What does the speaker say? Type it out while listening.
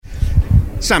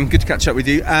Sam, good to catch up with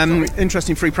you.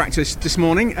 Interesting free practice this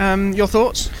morning. Your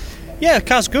thoughts? Yeah,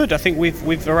 car's good. I think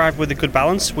we've arrived with a good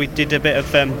balance. We did a bit of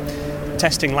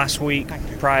testing last week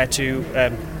prior to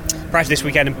this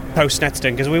weekend and post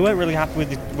Snetterton, because we weren't really happy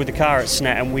with the car at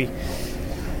Snet, and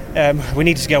we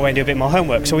needed to go away and do a bit more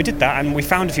homework. So we did that, and we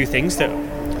found a few things that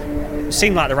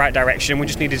seemed like the right direction. We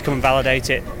just needed to come and validate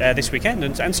it this weekend,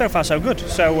 and so far so good.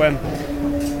 So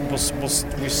we'll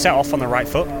set off on the right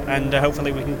foot, and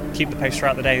hopefully we can keep the pace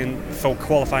throughout the day and for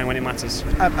qualifying when it matters.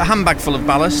 A handbag full of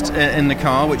ballast in the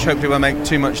car, which hopefully won't make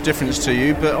too much difference to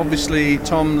you, but obviously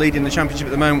Tom, leading the championship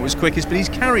at the moment, was quickest, but he's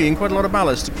carrying quite a lot of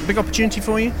ballast. Big opportunity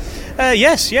for you?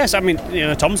 Yes. I mean,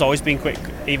 Tom's always been quick,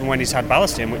 even when he's had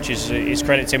ballast in, which is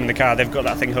credit to him in the car. They've got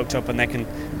that thing hooked up, and they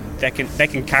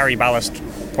can carry ballast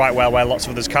quite well where lots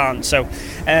of others can't. So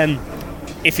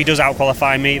if he does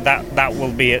out-qualify me, that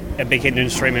will be a big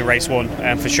hindrance for him in race one,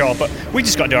 for sure. But we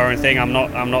just got to do our own thing. I'm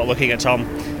not looking at Tom.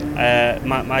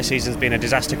 My season's been a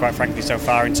disaster, quite frankly, so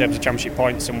far in terms of championship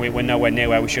points, and we're nowhere near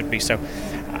where we should be. So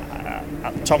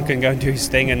Tom can go and do his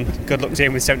thing, and good luck to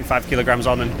him with 75 kilograms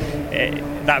on,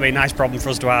 and that'd be a nice problem for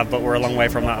us to have, but we're a long way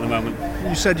from that at the moment.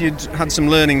 You said you'd had some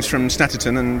learnings from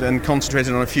Snetterton and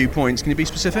concentrated on a few points. Can you be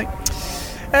specific?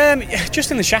 Just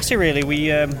in the chassis, really.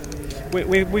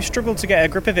 We've struggled to get a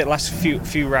grip of it last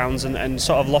few rounds, and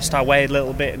sort of lost our way a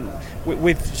little bit. And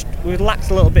we've lacked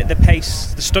a little bit the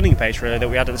pace, the stunning pace really that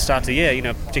we had at the start of the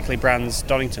year. Particularly Brands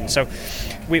Donington. So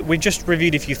we've just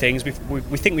reviewed a few things. We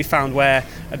think we found where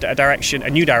a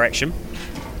new direction,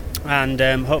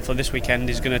 and hopefully this weekend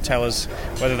is going to tell us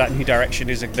whether that new direction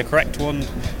is the correct one,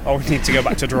 or we need to go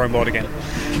back to the drawing board again.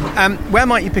 Where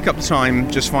might you pick up the time,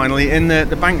 just finally, in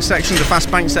the bank sections, the fast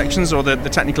bank sections, or the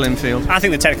technical infield? I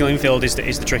think the technical infield is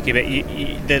the tricky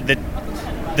bit.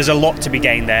 There's a lot to be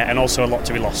gained there, and also a lot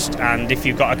to be lost. And if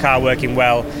you've got a car working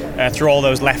well through all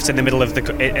those lefts in the middle of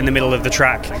the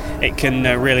track, it can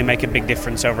really make a big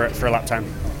difference for a lap time.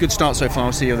 Good start so far.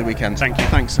 I'll see you the weekend. Thank you.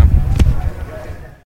 Thanks, Sam.